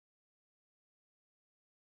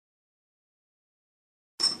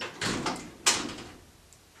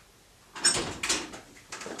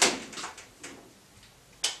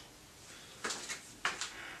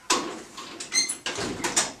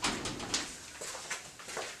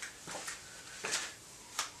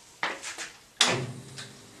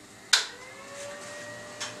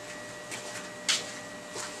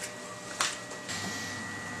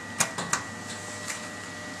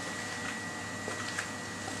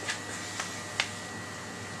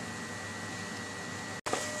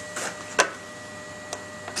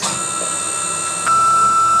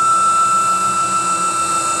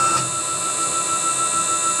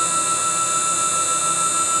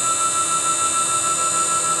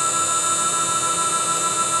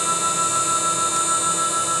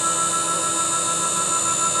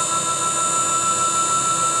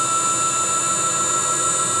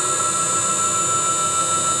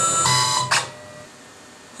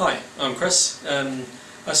Hi, I'm Chris.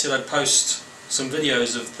 I said I'd post some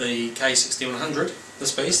videos of the K6100,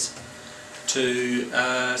 this beast, to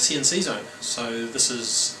CNC Zone. So this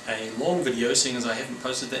is a long video, seeing as I haven't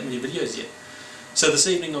posted that many videos yet. So this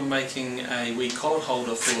evening I'm making a wee collet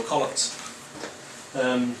holder for the collets,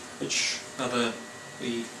 which are the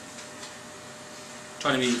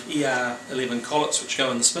tiny ER11 collets which go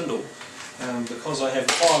in the spindle. Because I have a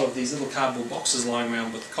pile of these little cardboard boxes lying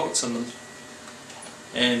around with the collets in them,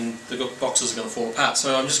 and the boxes are going to fall apart,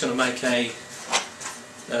 so I'm just going to make a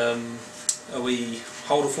wee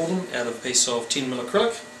holder for them out of a piece of 10mm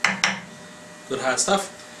acrylic, good hard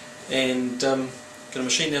stuff, and going to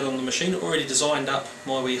machine that on the machine. Already designed up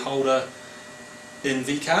my wee holder in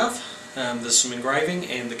VCarve. There's some engraving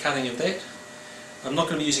and the cutting of that. I'm not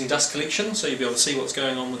going to be using dust collection, so you'll be able to see what's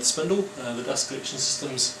going on with the spindle. The dust collection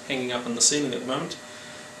system's hanging up in the ceiling at the moment.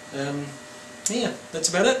 Yeah, that's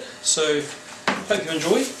about it. So hope you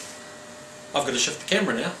enjoy. I've got to shift the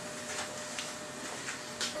camera now.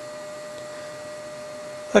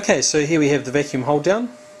 Okay, so here we have the vacuum hold down.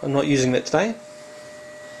 I'm not using that today.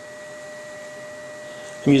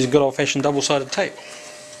 I'm using good old-fashioned double-sided tape.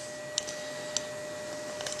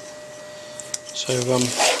 So,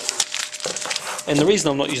 and the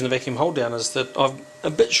reason I'm not using the vacuum hold down is that I'm a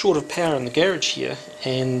bit short of power in the garage here,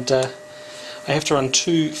 and I have to run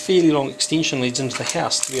two fairly long extension leads into the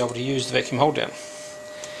house to be able to use the vacuum hold down.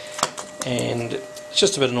 And it's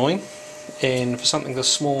just a bit annoying, and for something this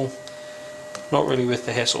small, not really worth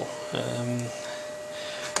the hassle.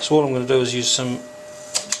 So what I'm going to do is use some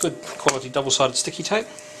good quality double-sided sticky tape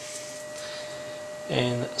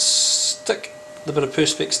and stick the bit of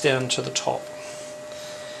Perspex down to the top.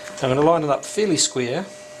 I'm going to line it up fairly square.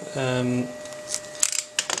 You'll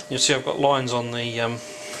see I've got lines on the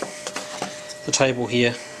table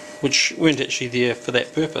here which weren't actually there for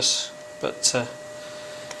that purpose, but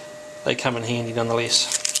they come in handy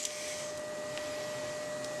nonetheless.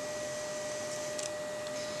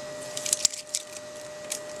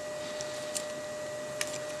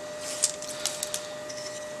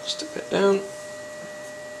 Stick that down.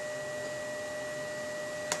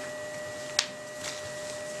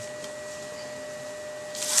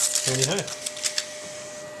 Righty-ho.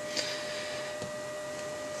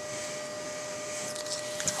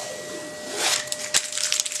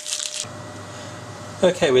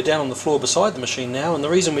 Okay, we're down on the floor beside the machine now, and the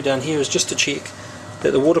reason we're down here is just to check that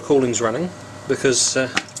the water cooling's running, because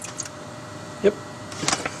yep,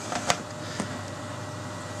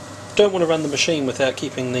 don't want to run the machine without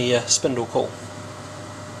keeping the spindle cool.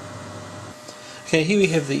 Okay, here we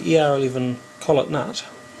have the ER11 collet nut.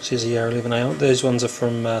 It says ER11A on it. Those ones are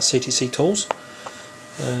from CTC Tools,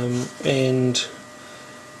 and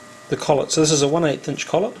the collet. So this is a 1/8 inch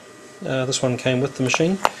collet. This one came with the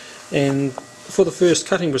machine, and for the first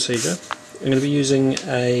cutting procedure I'm going to be using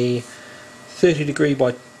a 30°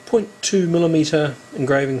 by 0.2mm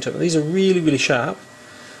engraving tip. These are really sharp,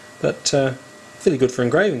 but fairly good for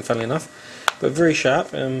engraving, funnily enough, but very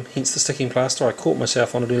sharp, hence the sticking plaster. I caught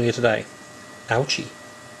myself on it earlier today. Ouchie.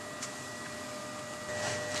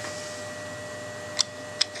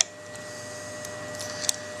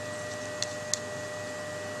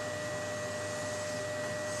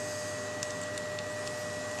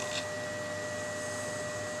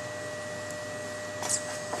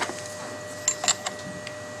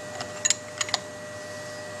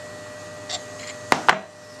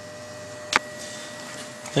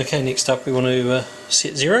 Okay, next up we want to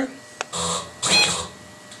set 0.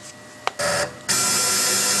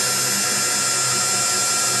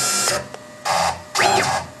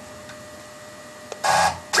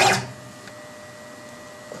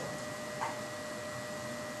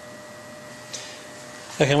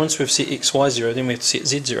 Okay, once we've set XY0, then we have to set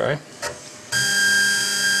Z0.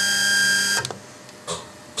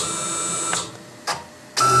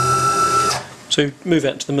 So move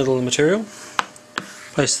out to the middle of the material.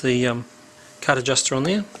 Place the cut adjuster on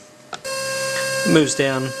there. It moves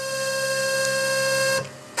down.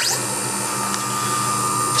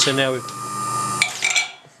 So now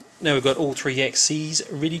we've got all three axes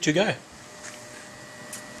ready to go.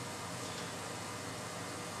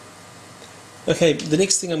 Okay, the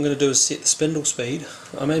next thing I'm going to do is set the spindle speed.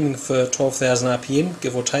 I'm aiming for 12,000 RPM,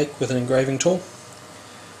 give or take, with an engraving tool.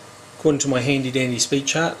 According to my handy dandy speed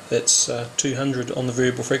chart, that's 200 on the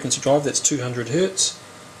variable frequency drive, that's 200 Hz.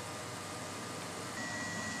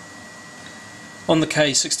 On the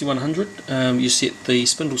K6100, you set the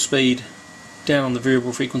spindle speed down on the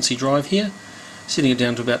variable frequency drive here, setting it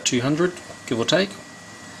down to about 200, give or take.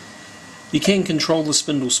 You can control the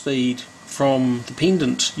spindle speed from the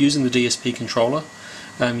pendant using the DSP controller.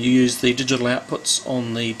 you use the digital outputs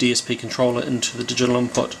on the DSP controller into the digital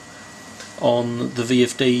input on the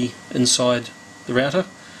VFD inside the router.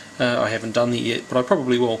 I haven't done that yet, but I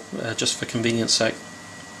probably will, just for convenience sake.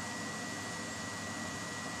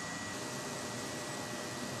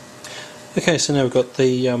 Okay, so now we've got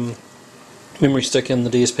the memory stick in the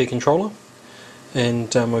DSP controller,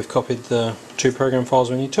 and we've copied the 2 program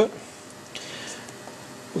files we need to it.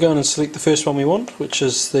 We'll go in and select the first one we want, which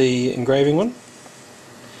is the engraving one.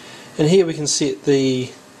 And here we can set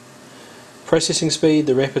the processing speed,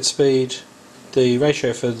 the rapid speed, the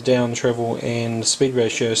ratio for the down travel, and speed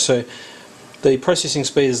ratio. So the processing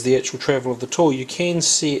speed is the actual travel of the tool. You can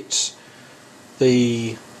set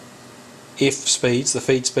the F speeds, the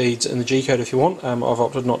feed speeds, in the G code if you want. I've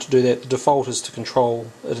opted not to do that. The default is to control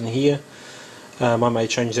it in here. I may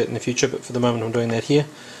change that in the future, but for the moment I'm doing that here.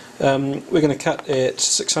 We're going to cut at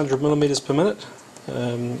 600 millimeters per minute.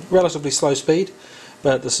 Relatively slow speed,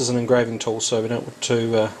 but this is an engraving tool, so we don't want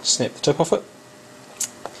to snap the tip off it.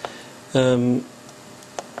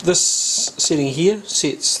 This setting here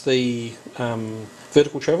sets the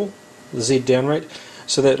vertical travel, the Z down rate,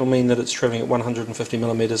 so that will mean that it's travelling at 150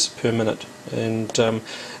 millimeters per minute. And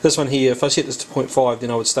this one here, if I set this to 0.5,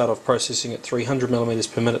 then I would start off processing at 300 millimeters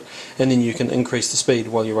per minute, and then you can increase the speed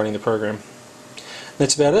while you're running the program.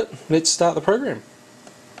 That's about it. Let's start the program.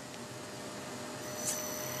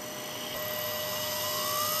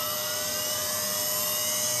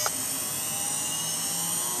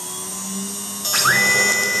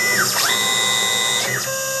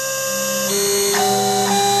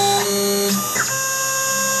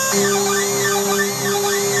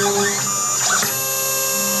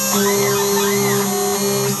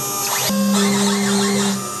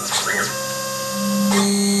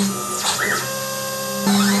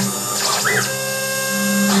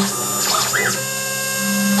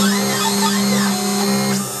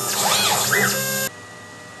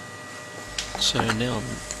 So now I'm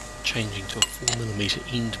changing to a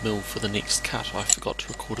 4mm end mill for the next cut. I forgot to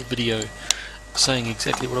record a video saying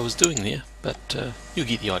exactly what I was doing there, but you'll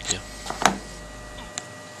get the idea.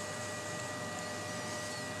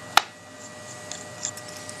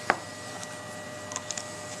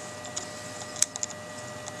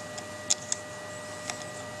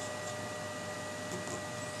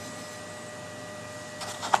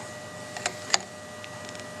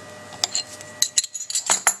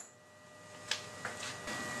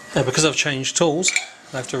 Now, because I've changed tools,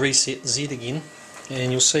 I have to reset Z again,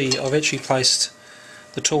 and you'll see I've actually placed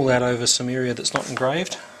the tool out over some area that's not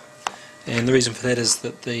engraved, and the reason for that is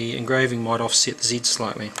that the engraving might offset the Z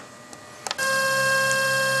slightly.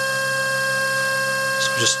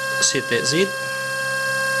 So we'll just set that Z.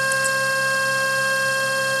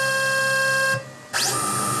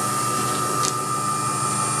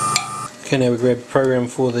 Okay, now we grab the program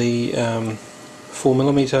for the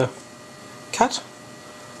 4mm cut,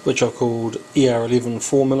 which I've called ER11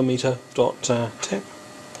 4mm.tap,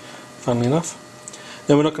 funnily enough.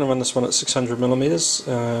 Now we're not going to run this one at 600mm,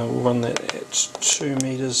 we'll run that at 2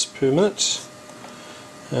 meters per minute.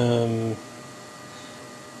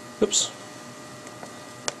 Oops.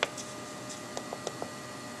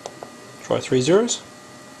 Try 3 zeros,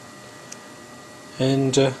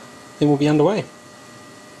 and then we'll be underway.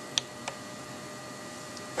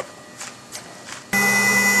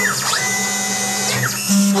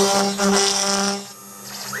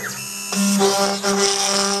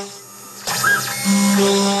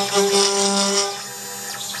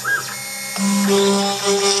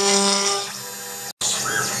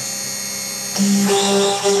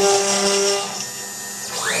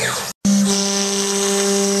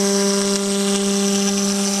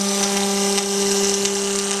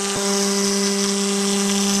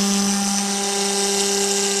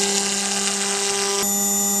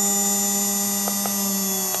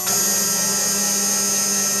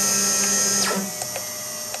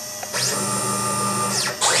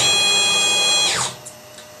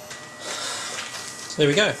 There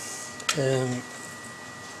we go.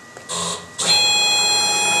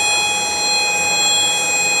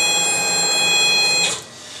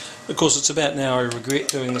 Of course, it's about now I regret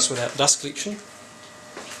doing this without dust collection,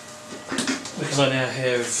 because I now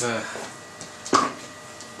have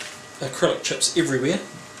acrylic chips everywhere.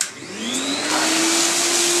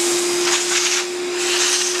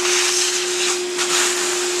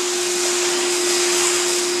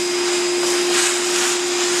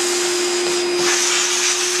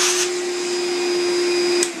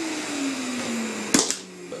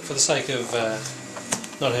 For the sake of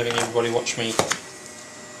not having everybody watch me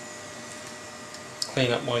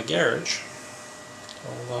clean up my garage,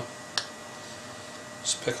 I'll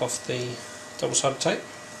just pick off the double-sided tape.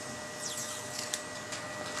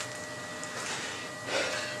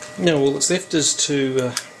 Now all that's left is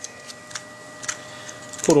to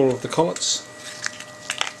put all of the collets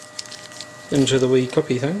into the wee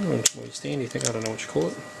clippy thing, or into the wee standy thing, I don't know what you call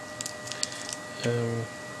it. Get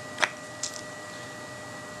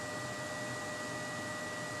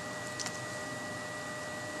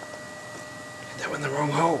that one in the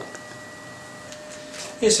wrong hole.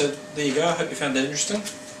 Yeah, so there you go, I hope you found that interesting.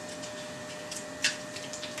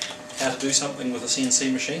 How to do something with a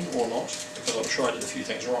CNC machine, or not, because I'm sure I did a few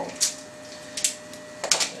things wrong.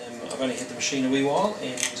 I've only had the machine a wee while,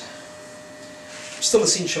 and I'm still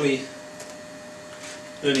essentially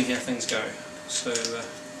learning how things go. So,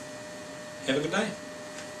 have a good day.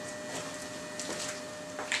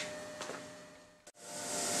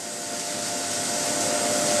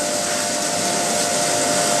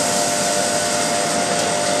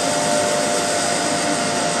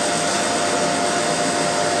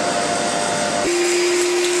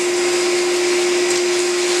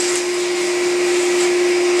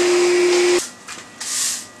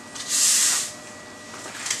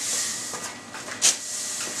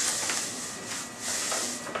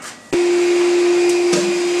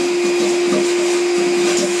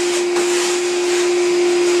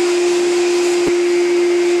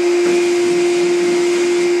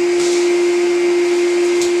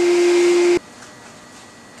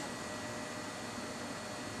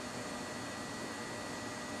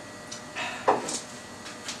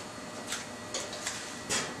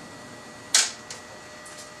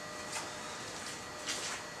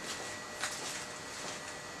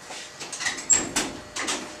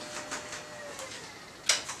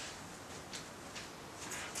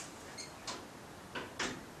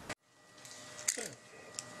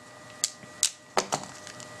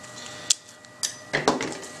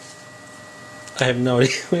 I have no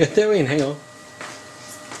idea where they're in, hang on.